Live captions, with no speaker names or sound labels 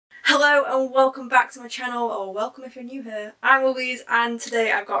Hello and welcome back to my channel, or welcome if you're new here. I'm Louise and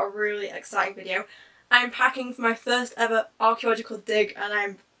today I've got a really exciting video. I'm packing for my first ever archaeological dig and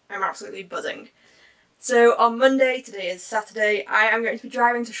I'm absolutely buzzing. So on Monday, today is Saturday, I am going to be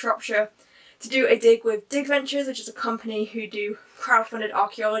driving to Shropshire to do a dig with Dig Ventures, which is a company who do crowdfunded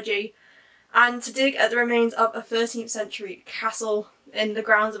archaeology, and to dig at the remains of a 13th century castle in the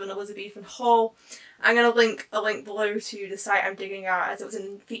grounds of an Elizabethan hall. I'm going to link a link below to the site I'm digging at, as it was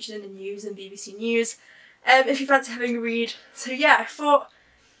featured in the news and BBC News, if you fancy having a read. So yeah, I thought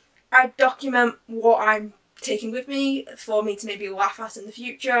I'd document what I'm taking with me for me to maybe laugh at in the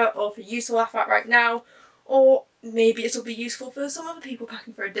future, or for you to laugh at right now, or maybe it'll be useful for some other people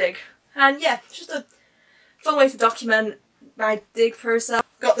packing for a dig. And yeah, it's just a fun way to document my dig process.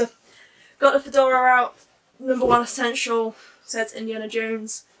 Got the fedora out, number one essential, says Indiana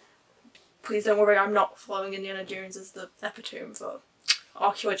Jones. Please don't worry, I'm not following Indiana Jones as the epitome for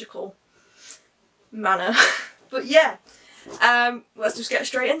archaeological manner. But yeah, let's just get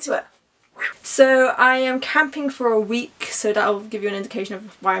straight into it. So I am camping for a week, so that'll give you an indication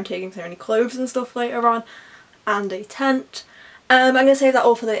of why I'm taking so many clothes and stuff later on, and a tent. I'm going to save that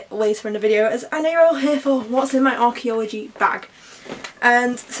all for later in the video, as I know you're all here for what's in my archaeology bag.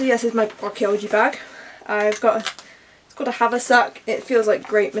 And so yes, this is my archaeology bag. It's got a haversack. It feels like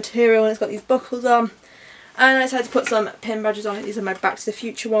great material and it's got these buckles on. And I decided to put some pin badges on it. These are my Back to the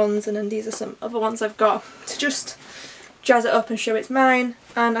Future ones, and then these are some other ones I've got to just jazz it up and show it's mine.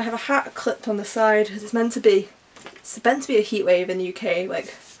 And I have a hat clipped on the side because it's meant to be a heat wave in the UK, like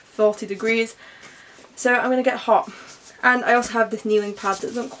 40 degrees. So I'm going to get hot. And I also have this kneeling pad that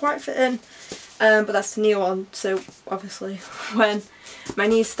doesn't quite fit in, but that's to kneel on, so obviously when my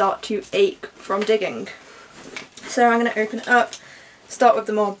knees start to ache from digging. So I'm going to open it up, start with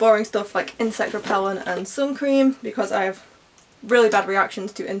the more boring stuff like insect repellent and sun cream, because I have really bad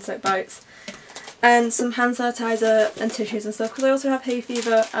reactions to insect bites, and some hand sanitizer and tissues and stuff, because I also have hay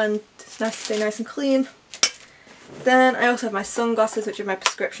fever and it's nice to stay nice and clean. Then I also have my sunglasses, which are my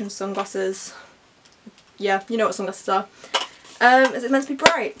prescription sunglasses. Yeah, you know what sunglasses are. Is it meant to be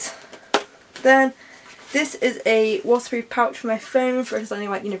bright? Then this is a waterproof pouch for my phone, for if there's any,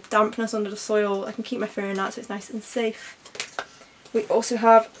 like, you know, dampness under the soil. I can keep my phone in that so it's nice and safe. We also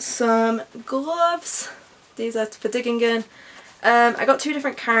have some gloves. These are for digging in. I got two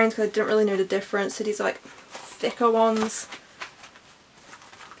different kinds because I didn't really know the difference. So these are like thicker ones,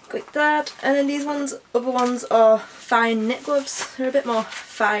 like that. And then these other ones are fine knit gloves. They're a bit more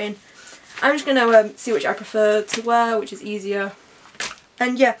fine. I'm just going to see which I prefer to wear, which is easier.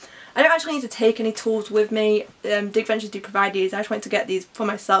 And yeah, I don't actually need to take any tools with me. Dig Ventures do provide these. I just went to get these for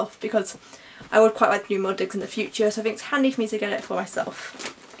myself because I would quite like to do more digs in the future, so I think it's handy for me to get it for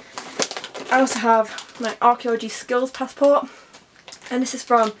myself. I also have my Archaeology skills passport, and this is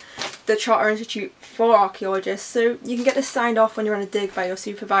from the Charter Institute for Archaeologists, so you can get this signed off when you're on a dig by your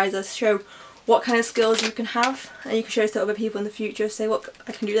supervisor to show what kind of skills you can have, and you can show this to other people in the future, say look,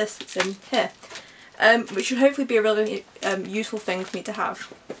 I can do this, it's in here. Which should hopefully be a really useful thing for me to have.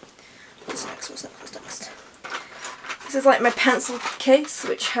 What's next? This is like my pencil case,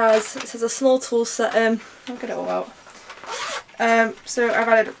 which has a small tool set. I'll get it all out. So I've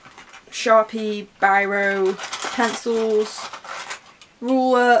added Sharpie, biro, pencils,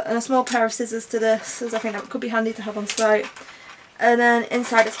 ruler, and a small pair of scissors to this, as I think that could be handy to have on site. And then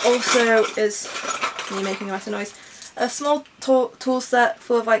inside it also is, me making a massive noise, a small tool set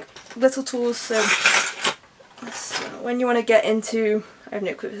full of like little tools, so when you want to get into, I have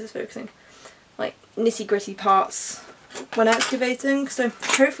no clue if this is focusing, like nitty gritty parts when excavating, so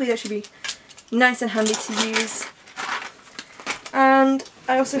hopefully that should be nice and handy to use. And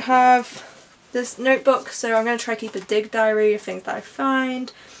I also have this notebook, so I'm going to try to keep a dig diary of things that I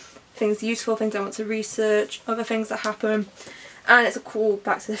find, things useful, things I want to research, other things that happen. And it's a cool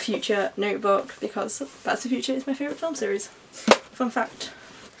Back to the Future notebook because Back to the Future is my favourite film series. Fun fact.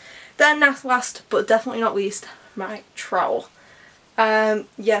 Then last but definitely not least, my trowel. Yeah,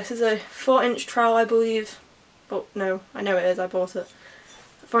 this is a 4-inch trowel, I believe. Oh no, I know it is, I bought it.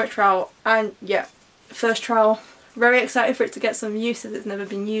 4-inch trowel, and yeah, first trowel. Very excited for it to get some use as it's never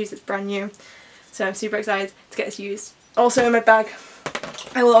been used, it's brand new. So I'm super excited to get this used. Also in my bag,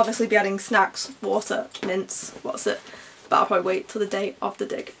 I will obviously be adding snacks, water, mints, but I'll probably wait till the day of the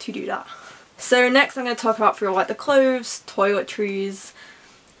dig to do that. So next I'm going to talk about through like the clothes, toiletries,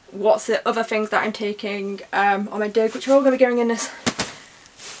 other things that I'm taking on my dig, which are all going to be going in this,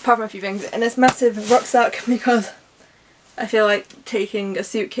 apart from a few things, in this massive rucksack, because I feel like taking a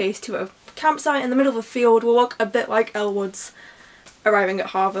suitcase to a campsite in the middle of a field will look a bit like Elwood's arriving at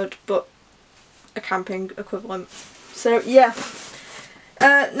Harvard, but a camping equivalent. So yeah,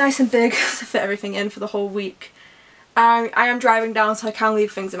 Nice and big to fit everything in for the whole week. I am driving down, so I can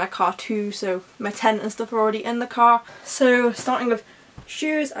leave things in my car too, so my tent and stuff are already in the car. So starting with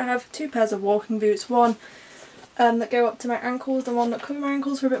shoes, I have 2 pairs of walking boots, one that go up to my ankles and one that cover my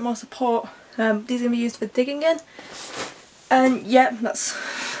ankles for a bit more support. These are going to be used for digging in. And yeah, that's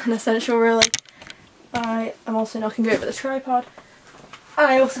an essential really. I am also knocking over the tripod.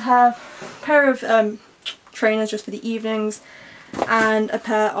 I also have a pair of trainers just for the evenings and a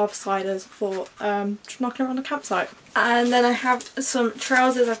pair of sliders for just knocking around the campsite. And then I have some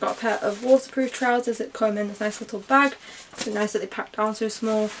trousers. I've got a pair of waterproof trousers that come in this nice little bag. It's nice that they pack down so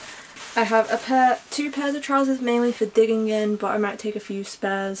small. I have 2 pairs of trousers mainly for digging in, but I might take a few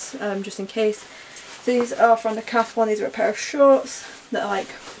spares just in case. So these are from the Decathlon. These are a pair of shorts that are like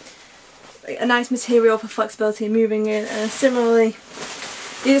a nice material for flexibility and moving in, and similarly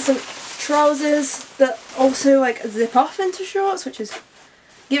these are some trousers that also like zip off into shorts, which is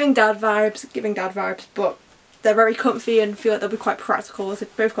giving dad vibes, but they're very comfy and feel like they'll be quite practical as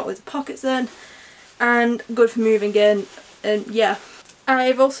they've both got loads of pockets in and good for moving in. And yeah,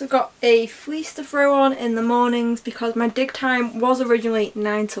 I've also got a fleece to throw on in the mornings because my dig time was originally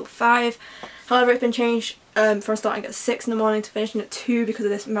 9 till 5. However, it's been changed from starting at 6 in the morning to finishing at 2 because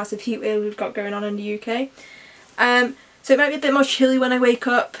of this massive heat wave we've got going on in the UK. So it might be a bit more chilly when I wake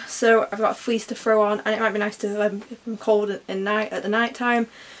up, so I've got a fleece to throw on, and it might be nice to, if I'm cold at the night time,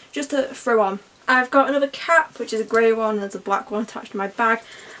 just to throw on. I've got another cap, which is a grey one, and there's a black one attached to my bag,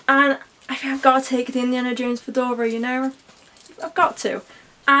 and I think I've got to take the Indiana Jones fedora, you know? I've got to.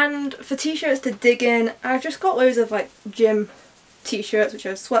 And for t-shirts to dig in, I've just got loads of like gym t-shirts which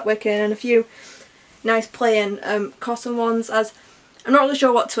are sweat wicking and a few nice plain cotton ones, as I'm not really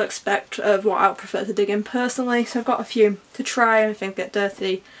sure what to expect of what I would prefer to dig in personally, so I've got a few to try and if things get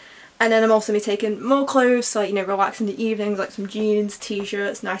dirty. And then I'm also going to be taking more clothes, so like, you know, relax in the evenings, like some jeans,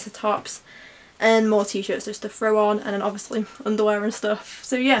 t-shirts, nicer tops, and more t-shirts just to throw on, and then obviously underwear and stuff.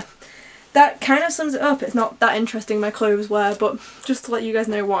 So yeah, that kind of sums it up. It's not that interesting my clothes wear, but just to let you guys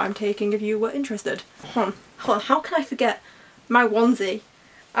know what I'm taking if you were interested. Hold on, how can I forget my onesie?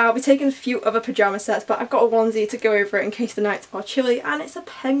 I'll be taking a few other pyjama sets, but I've got a onesie to go over it in case the nights are chilly, and it's a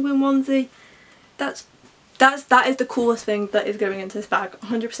penguin onesie. That is the coolest thing that is going into this bag,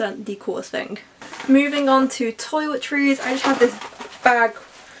 100% the coolest thing. Moving on to toiletries, I just have this bag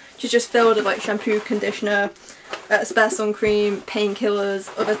which is just filled with like shampoo, conditioner, spare sun cream, painkillers,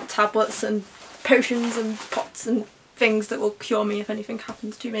 other tablets and potions and pots and things that will cure me if anything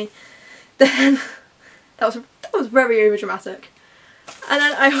happens to me. Then that was very overdramatic. And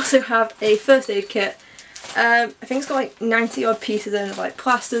then I also have a first aid kit. I think it's got like 90 odd pieces in of like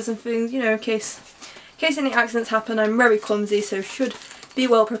plasters and things, you know, in case any accidents happen. I'm very clumsy, so should be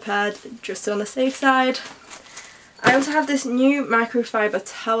well prepared just on the safe side. I also have this new microfiber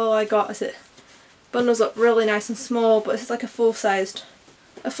towel I got as it bundles up really nice and small, but it's like a full-sized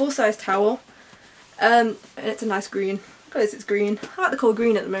towel. And it's a nice green. Because it's green. I like the colour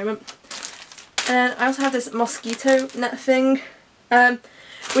green at the moment. And I also have this mosquito net thing,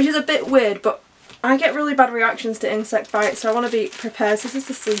 which is a bit weird, but I get really bad reactions to insect bites, so I want to be prepared. So this is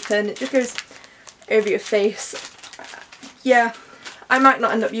to sleep in. It just goes over your face. Yeah, I might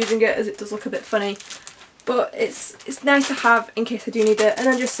not end up using it as it does look a bit funny, but it's nice to have in case I do need it. And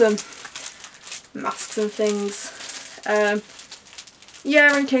then just some masks and things.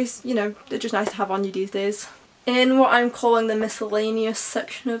 Yeah, in case, you know, they're just nice to have on you these days. In what I'm calling the miscellaneous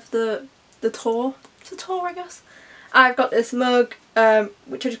section of the tour. It's a tour, I guess. I've got this mug,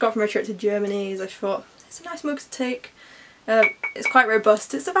 which I just got from a trip to Germany, as I thought it's a nice mug to take. It's quite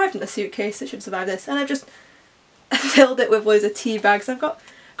robust. It survived in a suitcase. It should survive this. And I've just filled it with loads of tea bags. I've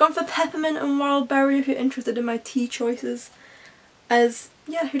gone for peppermint and wild berry if you're interested in my tea choices. As,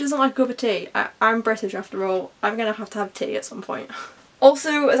 yeah, who doesn't like a cup of tea? I'm British after all. I'm going to have tea at some point.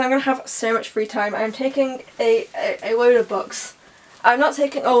 Also, as I'm going to have so much free time, I'm taking a load of books. I'm not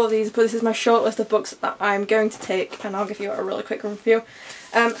taking all of these, but this is my short list of books that I'm going to take, and I'll give you a really quick review.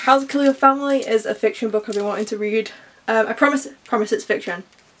 How to Kill Your Family is a fiction book I've been wanting to read. I promise it's fiction.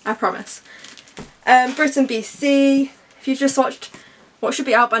 I promise. Britain BC. If you've just watched what should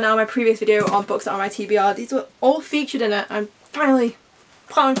be out by now, my previous video on books that are on my TBR, these were all featured in it. I'm finally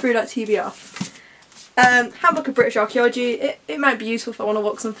plowing through that TBR. Handbook of British Archaeology. It might be useful if I want to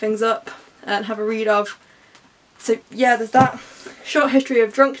look some things up and have a read of. So yeah, there's that. Short History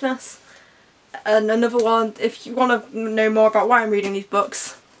of Drunkenness. And another one, if you want to know more about why I'm reading these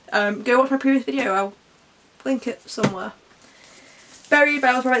books, go watch my previous video. I'll link it somewhere. Buried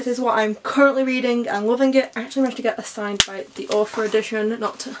by Elizabeth is what I'm currently reading and loving it. I actually managed to get a signed by the author edition,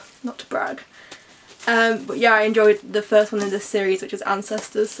 not to brag. But yeah, I enjoyed the first one in this series, which was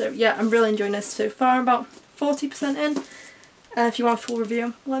Ancestors, so yeah, I'm really enjoying this so far. I'm about 40% in. If you want a full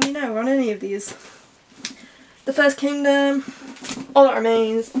review, let me know on any of these. The First Kingdom, All That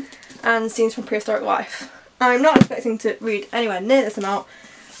Remains, and Scenes from Prehistoric Life. I'm not expecting to read anywhere near this amount,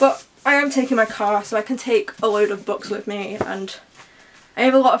 but I am taking my car so I can take a load of books with me, and I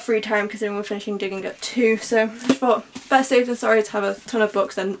have a lot of free time considering we're finishing digging at 2, so I just thought better safe than sorry to have a ton of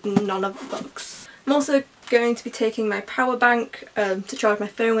books than none of books. I'm also going to be taking my power bank to charge my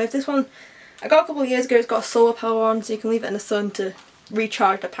phone with. This one I got a couple of years ago. It's got a solar power on, so you can leave it in the sun to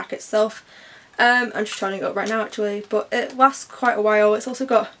recharge the pack itself. I'm just charging it up right now actually, but it lasts quite a while. It's also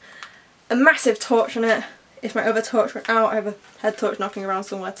got a massive torch on it. If my other torch went out, I have a head torch knocking around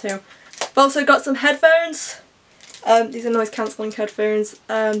somewhere too. I've also got some headphones. These are noise cancelling headphones.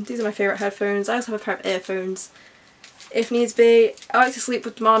 These are my favourite headphones. I also have a pair of earphones if needs be. I like to sleep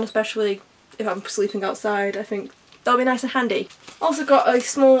with them on, especially if I'm sleeping outside. I think that'll be nice and handy. Also got a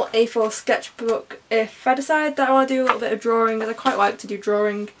small A4 sketchbook if I decide that I want to do a little bit of drawing, because I quite like to do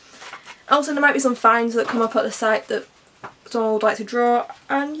drawing. Also, there might be some finds that come up at the site that someone would like to draw,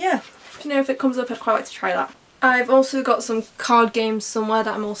 and yeah, you know, if it comes up, I'd quite like to try that. I've also got some card games somewhere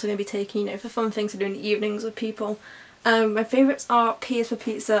that I'm also going to be taking, you know, for fun things to do in the evenings with people. My favourites are P is for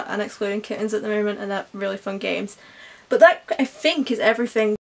Pizza and Exploding Kittens at the moment, and they're really fun games. But that, I think, is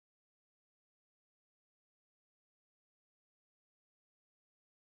everything